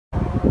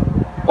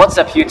What's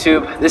up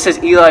YouTube? This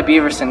is Eli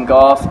Beaverson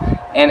Golf,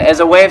 and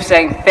as a way of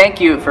saying thank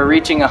you for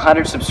reaching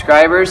 100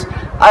 subscribers,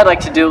 I'd like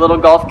to do a little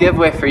golf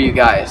giveaway for you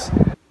guys.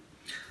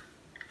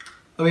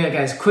 Oh yeah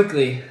guys,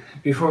 quickly,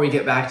 before we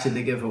get back to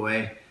the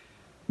giveaway,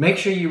 make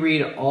sure you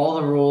read all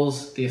the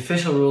rules. The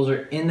official rules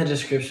are in the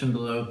description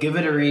below. Give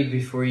it a read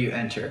before you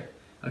enter.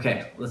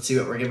 Okay, let's see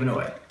what we're giving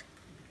away.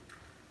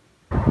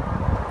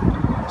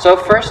 So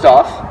first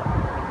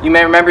off, you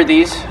may remember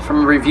these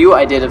from a review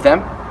I did of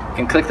them. You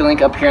can click the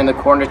link up here in the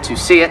corner to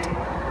see it.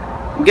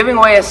 I'm giving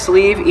away a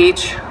sleeve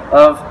each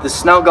of the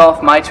Snell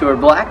Golf My Tour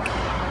Black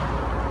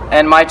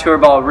and My Tour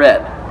Ball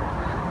Red.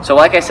 So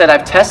like I said,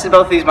 I've tested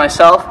both of these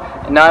myself,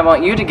 and now I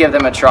want you to give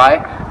them a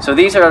try. So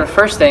these are the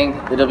first thing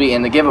that'll be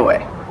in the giveaway.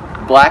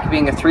 The black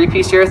being a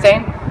 3-piece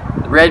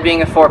urethane, the red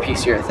being a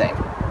 4-piece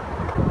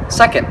urethane.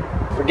 Second,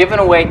 we're giving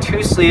away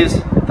 2 sleeves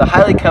of the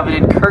highly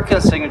coveted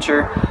Kirkland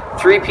Signature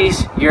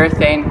 3-piece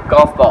urethane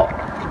golf ball.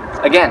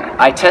 Again,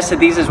 I tested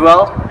these as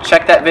well.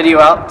 Check that video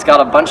out. It's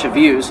got a bunch of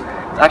views.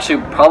 It's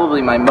actually probably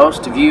my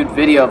most viewed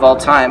video of all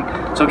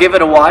time. So give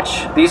it a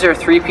watch. These are a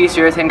 3-piece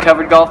urethane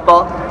covered golf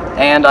ball,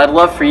 and I'd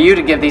love for you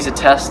to give these a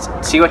test,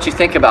 see what you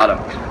think about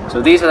them.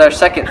 So these are our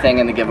second thing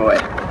in the giveaway.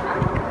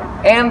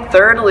 And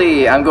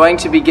thirdly, I'm going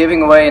to be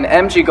giving away an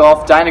MG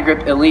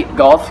DynaGrip Elite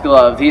golf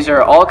glove. These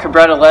are all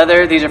Cabretta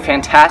leather. These are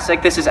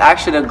fantastic. This is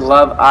actually the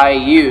glove I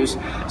use.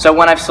 So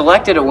when I've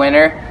selected a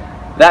winner,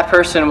 that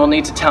person will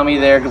need to tell me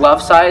their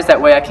glove size.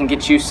 That way I can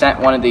get you sent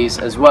one of these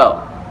as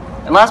well.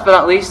 And last but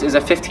not least is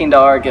a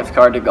 $15 gift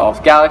card to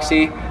Golf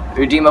Galaxy,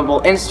 redeemable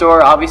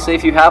in-store obviously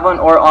if you have one,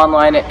 or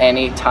online at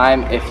any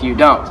time if you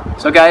don't.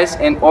 So guys,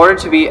 in order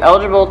to be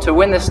eligible to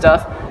win this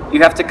stuff,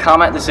 you have to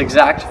comment this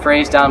exact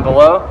phrase down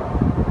below: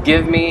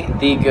 give me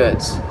the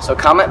goods. So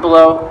comment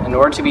below, in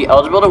order to be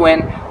eligible to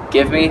win,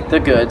 give me the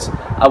goods.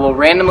 I will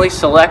randomly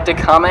select a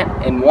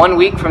comment in 1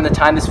 week from the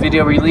time this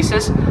video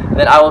releases, and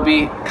then I will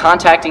be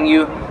contacting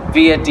you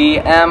via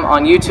DM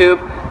on YouTube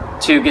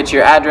to get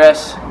your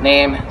address,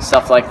 name,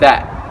 stuff like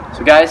that.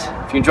 So guys,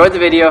 if you enjoyed the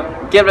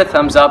video, give it a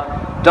thumbs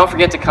up. Don't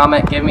forget to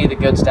comment, give me the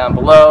goods down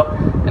below,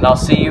 and I'll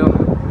see you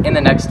in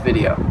the next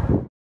video.